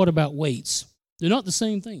sin, but what about weights? They're not the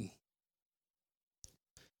same thing.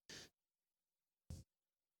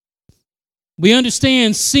 We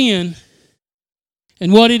understand sin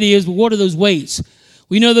and what it is, but what are those weights?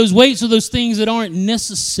 We know those weights are those things that aren't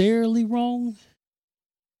necessarily wrong.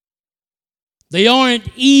 They aren't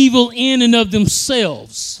evil in and of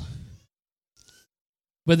themselves,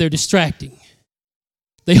 but they're distracting.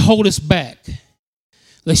 They hold us back.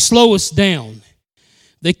 They slow us down.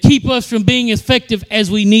 They keep us from being effective as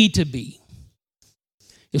we need to be.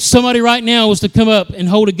 If somebody right now was to come up and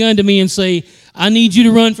hold a gun to me and say, I need you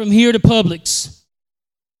to run from here to Publix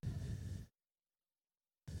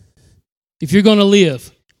if you're going to live,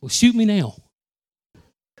 well, shoot me now.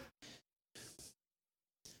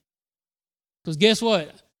 Because guess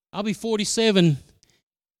what? I'll be 47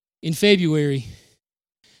 in February.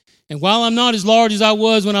 And while I'm not as large as I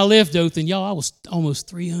was when I left Dothan, y'all, I was almost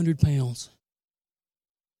 300 pounds.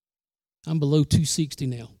 I'm below 260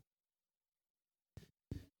 now.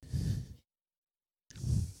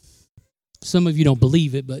 Some of you don't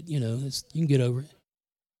believe it, but, you can get over it.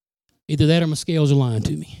 Either that or my scales are lying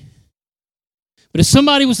to me. But if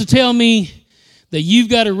somebody was to tell me that you've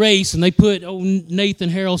got a race and they put Nathan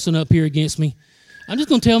Harrelson up here against me, I'm just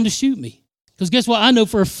going to tell them to shoot me. Because guess what? I know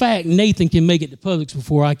for a fact Nathan can make it to Publix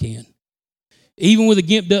before I can. Even with a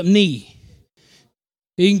gimped up knee,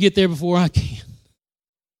 he can get there before I can.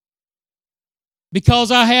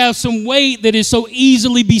 Because I have some weight that is so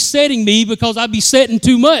easily besetting me because I besetting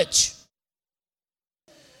too much.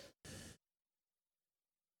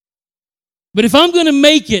 But if I'm going to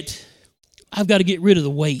make it, I've got to get rid of the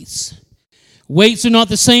weights. Weights are not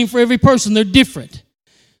the same for every person. They're different.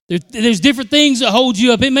 There's different things that hold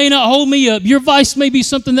you up. It may not hold me up. Your vice may be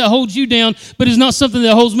something that holds you down, but it's not something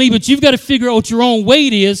that holds me. But you've got to figure out what your own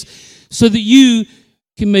weight is so that you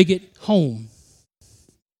can make it home.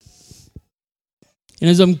 And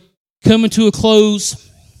as I'm coming to a close,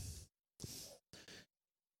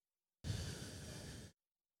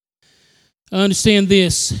 I understand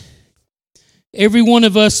this. Every one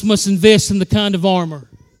of us must invest in the kind of armor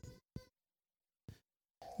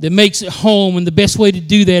that makes it home, and the best way to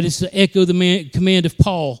do that is to echo the command of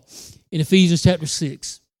Paul in Ephesians chapter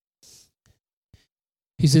 6.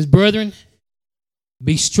 He says, brethren,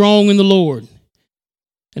 be strong in the Lord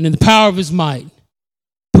and in the power of his might.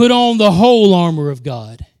 Put on the whole armor of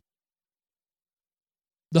God.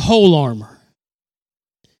 The whole armor.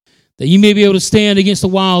 That you may be able to stand against the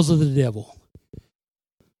wiles of the devil.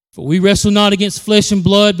 For we wrestle not against flesh and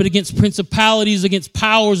blood, but against principalities, against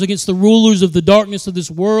powers, against the rulers of the darkness of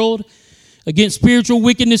this world, against spiritual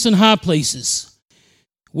wickedness in high places.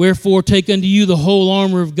 Wherefore take unto you the whole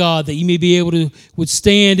armor of God, that ye may be able to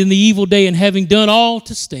withstand in the evil day, and having done all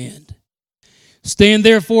to stand. Stand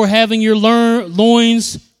therefore, having your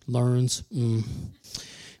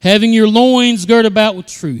having your loins girt about with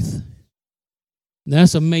truth.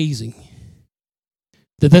 That's amazing.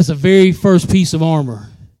 That's the very first piece of armor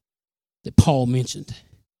that Paul mentioned.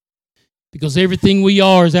 Because everything we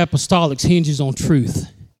are as apostolics hinges on truth.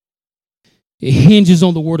 It hinges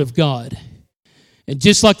on the Word of God. And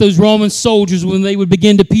just like those Roman soldiers, when they would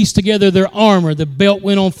begin to piece together their armor, the belt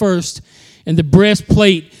went on first, and the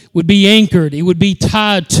breastplate would be anchored. It would be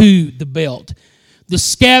tied to the belt. The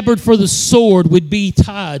scabbard for the sword would be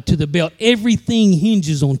tied to the belt. Everything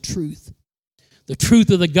hinges on truth. The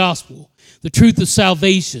truth of the gospel, the truth of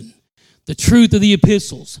salvation, the truth of the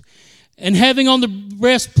epistles. And having on the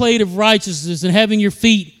breastplate of righteousness, and having your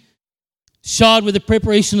feet shod with the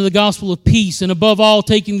preparation of the gospel of peace, and above all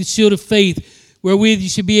taking the shield of faith, wherewith you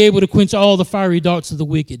should be able to quench all the fiery darts of the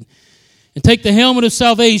wicked. And take the helmet of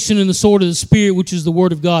salvation and the sword of the Spirit, which is the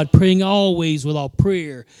word of God, praying always with all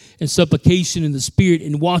prayer and supplication in the Spirit,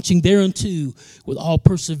 and watching thereunto with all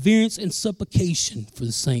perseverance and supplication for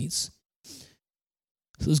the saints.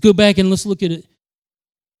 So let's go back and let's look at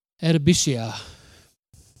Abishai.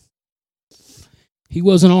 He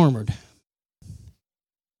wasn't armored,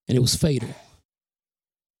 and it was fatal.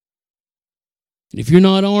 And if you're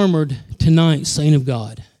not armored tonight, saint of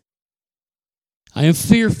God, I am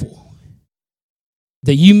fearful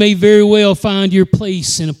that you may very well find your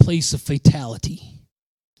place in a place of fatality.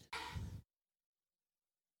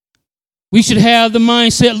 We should have the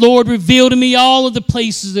mindset, Lord, reveal to me all of the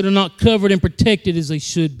places that are not covered and protected as they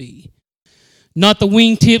should be. Not the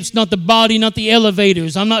wingtips, not the body, not the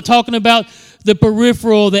elevators. I'm not talking about the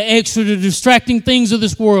peripheral, the extra, the distracting things of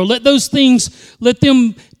this world. Let those things, let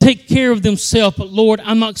them take care of themselves. But Lord,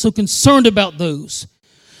 I'm not so concerned about those.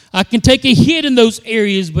 I can take a hit in those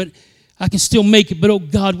areas, but I can still make it. But oh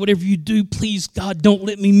God, whatever you do, please God, don't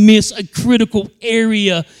let me miss a critical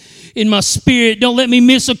area in my spirit. Don't let me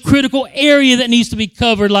miss a critical area that needs to be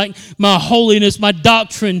covered, like my holiness, my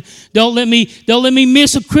doctrine. Don't let me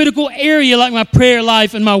miss a critical area like my prayer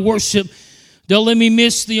life and my worship. Don't let me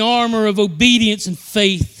miss the armor of obedience and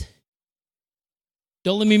faith.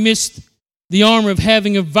 Don't let me miss the armor of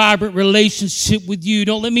having a vibrant relationship with you.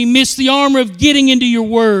 Don't let me miss the armor of getting into your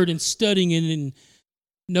word and studying it and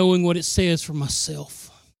knowing what it says for myself.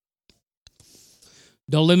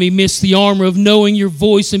 Don't let me miss the armor of knowing your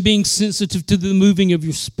voice and being sensitive to the moving of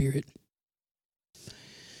your spirit.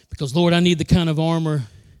 Because, Lord, I need the kind of armor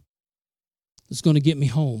that's going to get me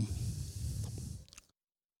home.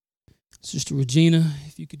 Sister Regina,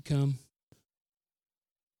 if you could come.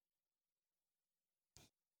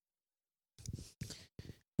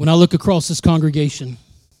 When I look across this congregation,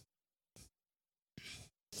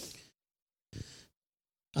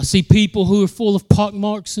 I see people who are full of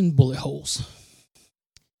pockmarks and bullet holes.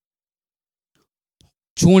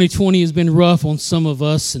 2020 has been rough on some of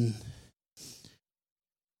us, and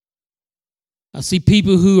I see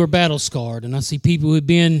people who are battle scarred, and I see people who have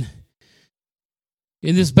been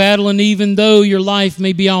in this battle, and even though your life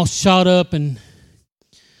may be all shot up and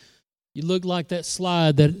you look like that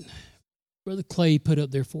slide that Brother Clay put up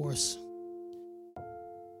there for us.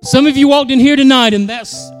 Some of you walked in here tonight and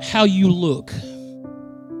that's how you look.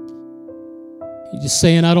 You're just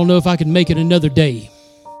saying, I don't know if I can make it another day.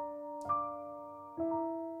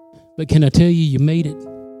 But can I tell you, you made it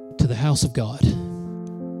to the house of God.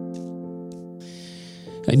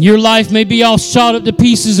 And your life may be all shot up to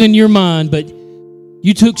pieces in your mind, but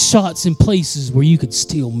you took shots in places where you could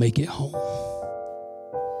still make it home.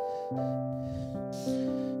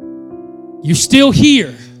 You're still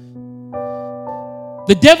here.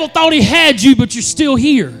 The devil thought he had you, but you're still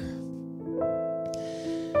here.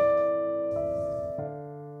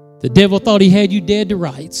 The devil thought he had you dead to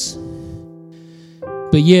rights.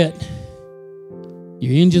 But yet,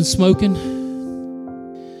 your engine's smoking,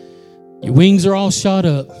 your wings are all shot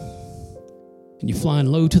up, and you're flying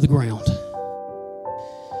low to the ground.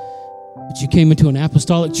 But you came into an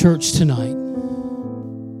apostolic church tonight.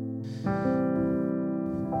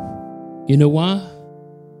 You know why?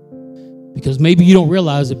 Because maybe you don't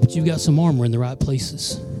realize it, but you've got some armor in the right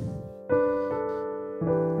places.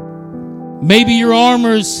 Maybe your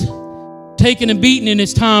armor's taken a beating and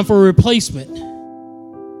it's time for a replacement.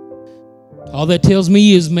 All that tells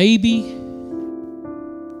me is maybe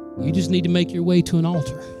you just need to make your way to an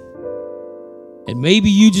altar. And maybe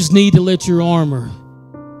you just need to let your armor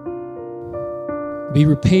be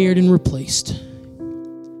repaired and replaced.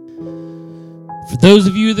 For those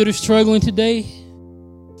of you that are struggling today,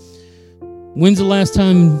 when's the last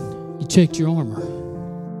time you checked your armor?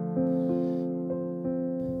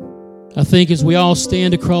 I think as we all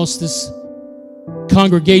stand across this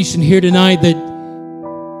congregation here tonight,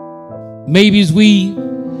 that maybe as we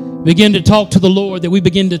begin to talk to the Lord, that we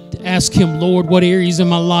begin to ask Him, Lord, what areas in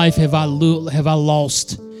my life have I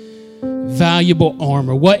lost valuable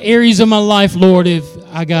armor? What areas of my life, Lord, have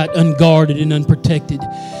I got unguarded and unprotected?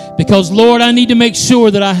 Because, Lord, I need to make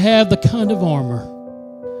sure that I have the kind of armor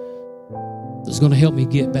that's going to help me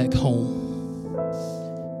get back home.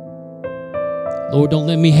 Lord, don't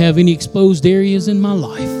let me have any exposed areas in my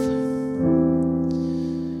life.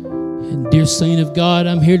 And dear saint of God,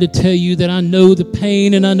 I'm here to tell you that I know the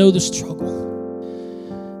pain and I know the struggle.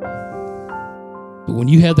 But when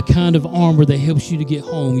you have the kind of armor that helps you to get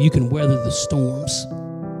home, you can weather the storms.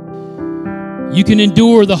 You can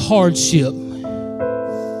endure the hardship.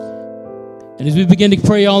 And as we begin to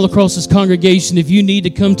pray all across this congregation, if you need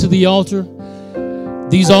to come to the altar,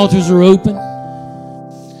 these altars are open.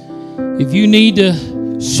 If you need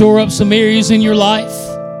to shore up some areas in your life,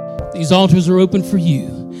 these altars are open for you.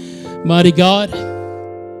 Mighty God,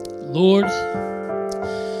 Lord,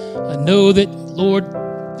 I know that, Lord,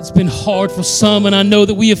 it's been hard for some, and I know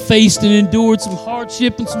that we have faced and endured some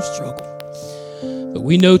hardship and some struggle. But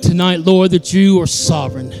we know tonight, Lord, that you are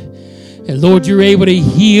sovereign. And Lord, you're able to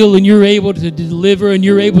heal and you're able to deliver and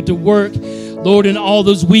you're able to work, Lord, in all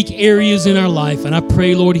those weak areas in our life. And I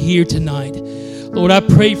pray, Lord, here tonight, Lord, I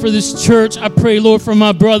pray for this church. I pray, Lord, for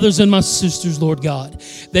my brothers and my sisters, Lord God,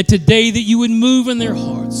 that today that you would move in their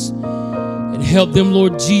hearts and help them,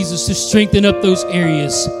 Lord Jesus, to strengthen up those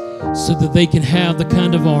areas so that they can have the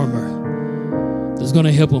kind of armor that's going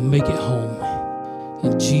to help them make it home.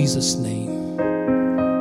 In Jesus' name.